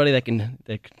needed somebody that can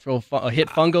hit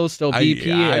fungos, throw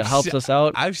BP. It helps us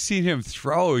out. I've seen him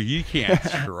throw. You can't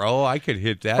throw. I could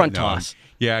hit that. Front toss.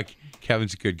 Yeah,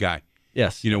 Kevin's a good guy.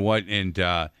 Yes. You know what? And,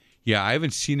 I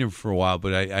haven't seen him for a while,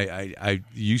 but I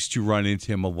used to run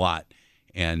into him a lot.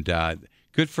 And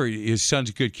good for his son's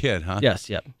a good kid, huh? Yes,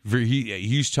 yep. He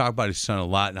used to talk about his son a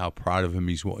lot and how proud of him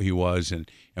he was and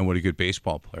what a good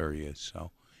baseball player he is. So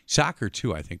soccer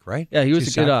too, I think, right? Yeah, he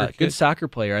was a good soccer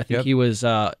player. I think he was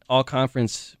all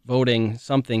conference voting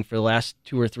something for the last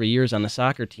 2 or 3 years on the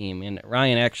soccer team. And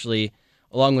Ryan actually,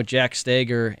 along with Jack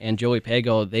Stager and Joey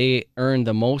Pago, they earned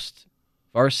the most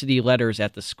varsity letters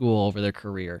at the school over their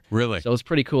career. Really? So it's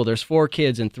pretty cool. There's 4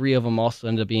 kids, and 3 of them also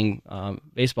ended up being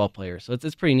baseball players. So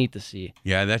it's pretty neat to see.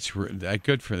 Yeah, that's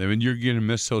good for them. And you're going to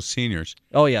miss those seniors.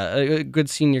 Oh, yeah. A good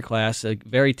senior class,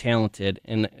 very talented.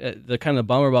 And the kind of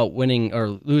bummer about winning or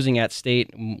losing at state,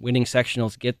 winning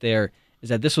sectionals, get there, is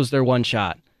that this was their one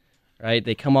shot, right?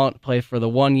 They come out and play for the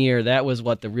 1 year. That was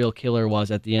what the real killer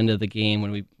was at the end of the game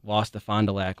when we lost to Fond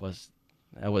du Lac was.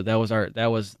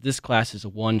 This class is a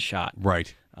one shot.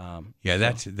 Right.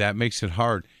 That makes it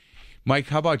hard. Mike,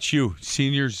 how about you?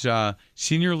 Seniors,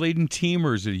 senior laden team,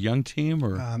 or is it a young team?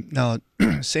 Or no,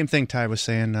 same thing Ty was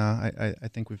saying. I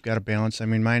think we've got a balance. I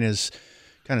mean, mine is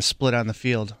kind of split on the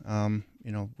field.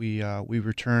 We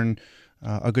return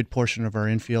a good portion of our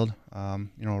infield.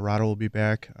 Rado will be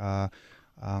back. I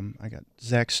got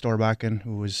Zach Storbakken,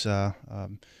 who was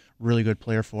really good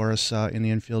player for us in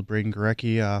the infield, Braden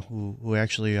Gorecki, who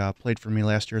actually played for me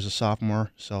last year as a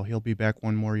sophomore, so he'll be back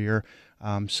one more year.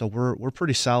 So we're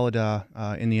pretty solid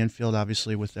in the infield,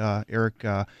 obviously, with Eric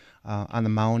on the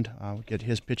mound. We'll get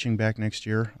his pitching back next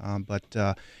year. But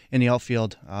in the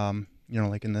outfield,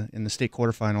 like in the state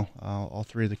quarterfinal, all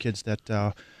three of the kids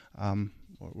that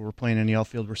were playing in the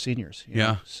outfield were seniors. You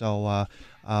know? So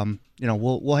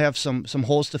we'll have some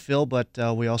holes to fill, but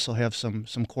we also have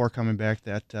some core coming back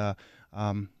that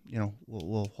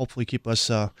will hopefully keep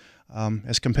us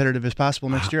as competitive as possible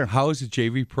next year. How is the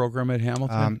JV program at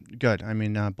Hamilton? Good. I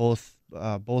mean, both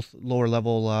lower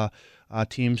level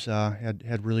teams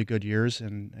had really good years,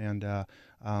 and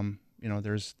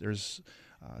there's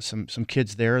some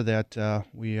kids there that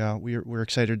we're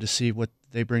excited to see what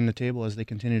they bring to the table as they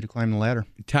continue to climb the ladder.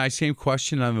 Ty, same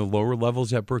question on the lower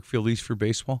levels at Brookfield East for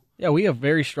baseball? Yeah, we have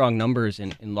very strong numbers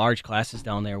in large classes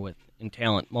down there in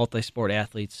talent, multi-sport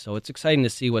athletes. So it's exciting to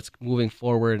see what's moving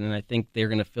forward, and I think they're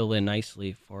going to fill in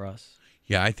nicely for us.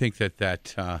 Yeah, I think that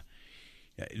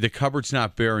the cupboard's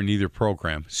not bare in either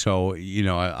program. So,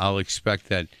 I'll expect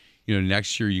that,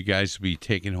 next year you guys will be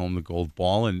taking home the gold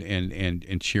ball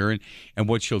and cheering. And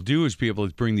what you'll do is be able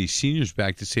to bring these seniors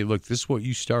back to say, look, this is what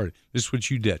you started. This is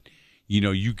what you did.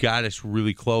 You got us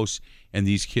really close, and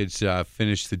these kids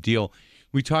finished the deal.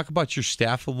 We talk about your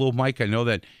staff a little, Mike. I know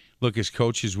that, look, as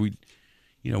coaches, we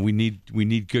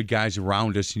need good guys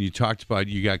around us, and you talked about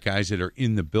you got guys that are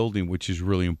in the building, which is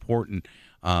really important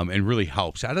and really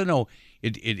helps. I don't know.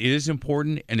 It is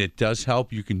important, and it does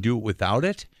help. You can do it without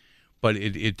it, but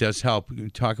it does help.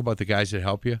 Talk about the guys that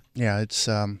help you. Yeah, it's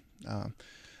the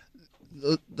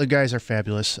guys are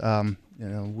fabulous.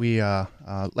 We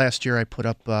last year I put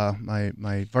up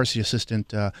my varsity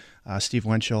assistant Steve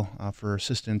Wenchel for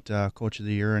assistant coach of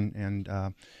the year,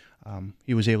 and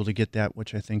he was able to get that,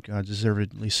 which I think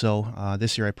deservedly so.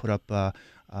 This year I put up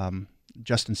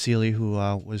Justin Seeley, who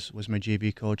was my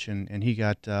JV coach, and he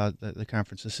got the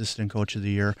conference assistant coach of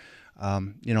the year.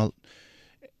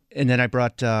 And then I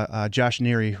brought Josh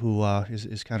Neary, who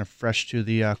is kind of fresh to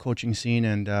the coaching scene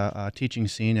and teaching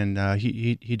scene, and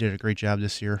he did a great job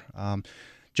this year.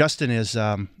 Justin is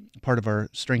part of our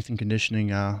strength and conditioning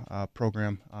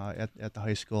program at the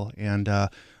high school, and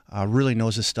really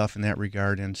knows his stuff in that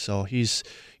regard. And so he's,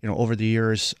 over the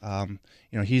years,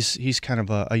 he's kind of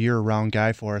a year-round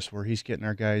guy for us, where he's getting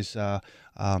our guys,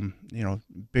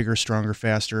 bigger, stronger,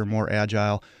 faster, more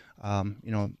agile.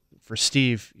 For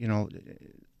Steve,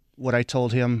 what I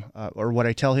told him, or what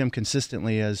I tell him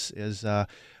consistently is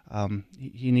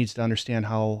he needs to understand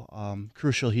how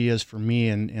crucial he is for me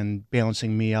and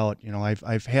balancing me out.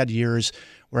 I've had years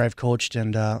where I've coached,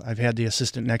 and I've had the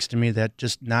assistant next to me that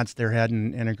just nods their head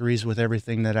and agrees with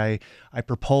everything that I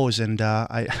propose, and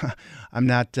I'm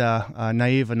not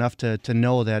naive enough to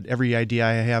know that every idea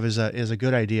I have is a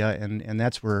good idea, and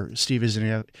that's where Steve is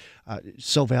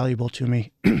so valuable to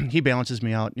me. He balances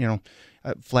me out,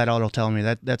 flat out. He'll tell me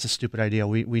that's a stupid idea.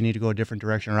 We need to go a different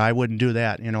direction, or I wouldn't do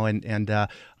that, and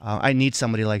I need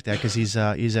somebody like that, because he's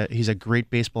a great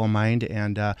baseball mind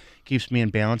and keeps me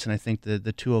in balance. And I think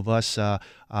the two of us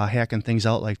hacking things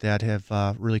out like that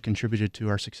have really contributed to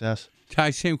our success.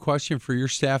 Ty, same question for your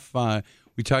staff.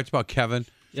 We talked about Kevin.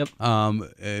 Yep.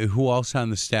 Who else on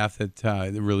the staff that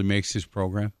really makes this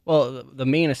program? Well, the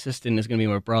main assistant is going to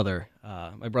be my brother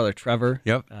Trevor.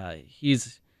 Yep. He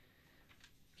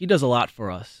does a lot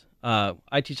for us.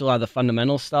 I teach a lot of the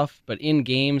fundamental stuff, but in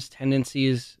games,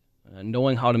 tendencies,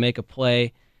 knowing how to make a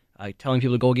play, telling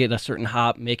people to go get a certain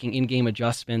hop, making in-game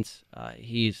adjustments.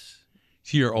 He's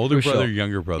your older crucial. brother or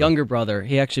younger brother? Younger brother.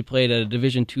 He actually played at a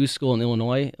Division II school in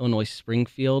Illinois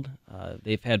Springfield.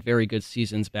 They've had very good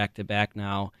seasons back-to-back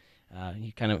now.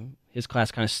 His class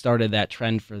kind of started that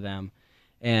trend for them.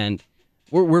 And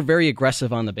we're very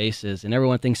aggressive on the bases, and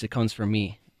everyone thinks it comes from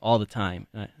me all the time.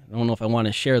 I don't know if I want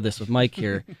to share this with Mike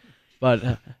here,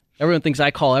 but everyone thinks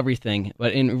I call everything.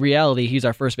 But in reality, he's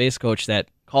our first base coach that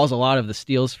calls a lot of the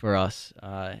steals for us.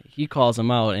 He calls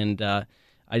them out, and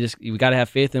we got to have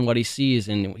faith in what he sees,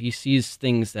 and he sees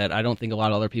things that I don't think a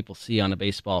lot of other people see on a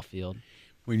baseball field.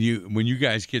 When you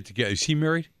guys get together, is he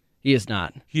married? He is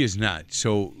not. He is not.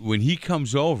 So when he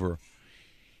comes over,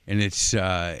 and it's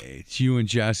you and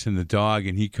Jess and the dog,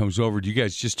 and he comes over, do you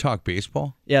guys just talk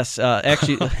baseball? Yes,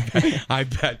 actually. I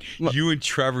bet you and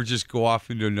Trevor just go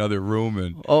off into another room.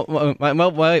 And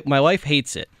my wife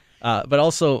hates it, but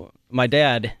also my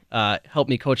dad helped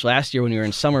me coach last year when we were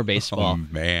in summer baseball. Oh,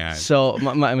 man. So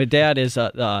my dad is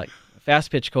a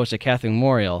fast pitch coach at Catholic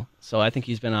Memorial, so I think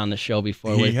he's been on the show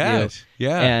before with you.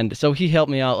 Yeah. And so he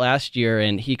helped me out last year,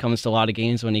 and he comes to a lot of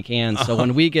games when he can. So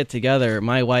when we get together,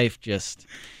 my wife just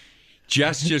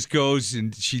Jess just goes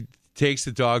and she takes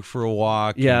the dog for a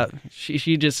walk. Yeah,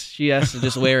 she has to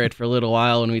just wear it for a little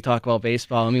while when we talk about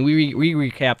baseball. I mean, we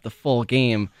recap the full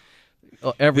game,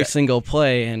 every single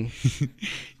play, and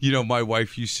my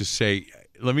wife used to say,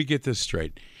 "Let me get this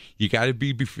straight. You got to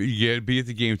be at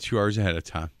the game 2 hours ahead of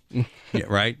time, yeah,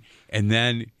 right? And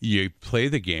then you play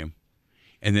the game,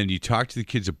 and then you talk to the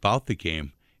kids about the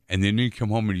game." And then you come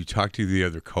home and you talk to the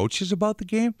other coaches about the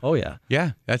game? Oh, yeah.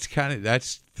 Yeah, that's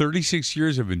 36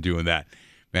 years I've been doing that,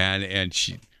 man. And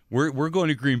we're going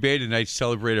to Green Bay tonight to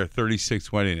celebrate our 36th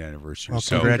wedding anniversary. Well,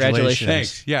 so congratulations.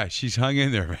 Thanks. Yeah, she's hung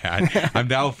in there, man. I'm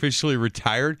now officially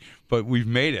retired, but we've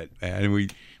made it, man.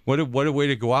 And what a way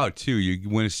to go out, too. You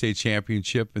win a state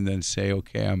championship and then say,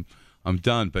 okay, I'm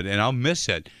done. And I'll miss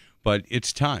it, but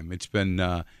it's time. It's been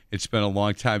a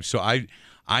long time. So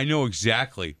I know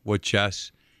exactly what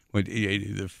Jess. When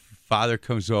the father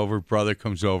comes over, brother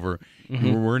comes over,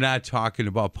 we're not talking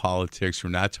about politics. We're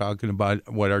not talking about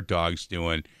what our dog's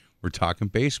doing. We're talking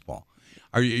baseball.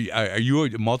 Are you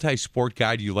a multi-sport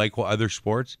guy? Do you like other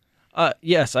sports?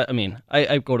 Yes.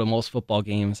 I go to most football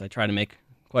games. I try to make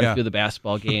quite a few of the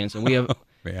basketball games, and we have.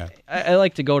 Yeah. I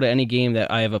like to go to any game that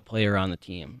I have a player on the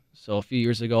team. So a few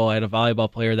years ago, I had a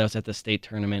volleyball player that was at the state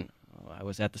tournament. I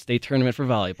was at the state tournament for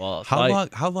volleyball. So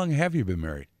How long have you been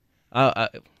married?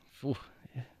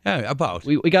 Yeah, about.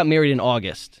 We got married in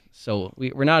August, so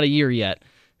we're not a year yet.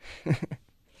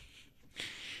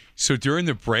 So during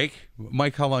the break,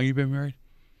 Mike, how long you been married?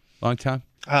 Long time?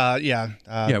 Yeah,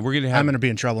 we're gonna. I'm gonna be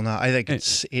in trouble now. I think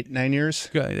it's 8-9 years.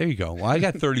 Good, there you go. Well, I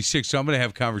got 36, so I'm gonna have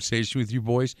a conversation with you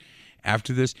boys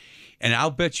after this, and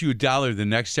I'll bet you $1 the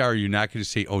next hour you're not gonna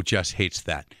say, "Oh, Jess hates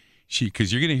that."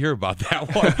 Because you're gonna hear about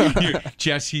that one.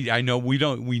 Jess, I know we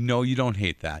know you don't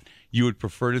hate that. You would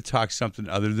prefer to talk something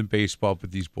other than baseball,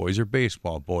 but these boys are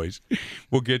baseball boys.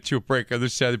 We'll get to a break. Other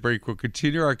side of the break, we'll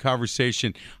continue our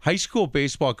conversation. High school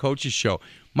baseball coaches show.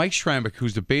 Mike Schrambeck,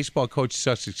 who's the baseball coach at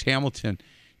Sussex Hamilton,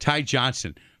 Ty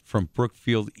Johnson from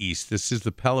Brookfield East. This is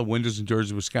the Pella Windows and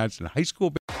Doors of Wisconsin high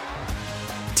school.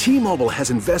 T-Mobile has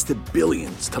invested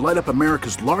billions to light up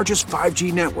America's largest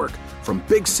 5G network, from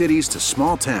big cities to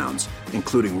small towns,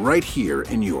 including right here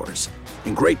in yours.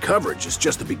 And great coverage is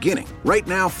just the beginning. Right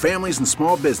now, families and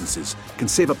small businesses can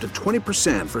save up to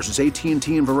 20% versus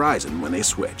AT&T and Verizon when they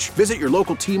switch. Visit your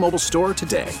local T-Mobile store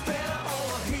today.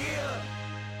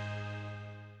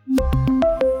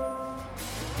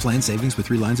 Plan savings with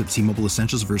 3 lines of T-Mobile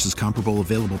Essentials versus comparable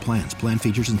available plans. Plan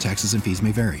features and taxes and fees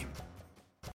may vary.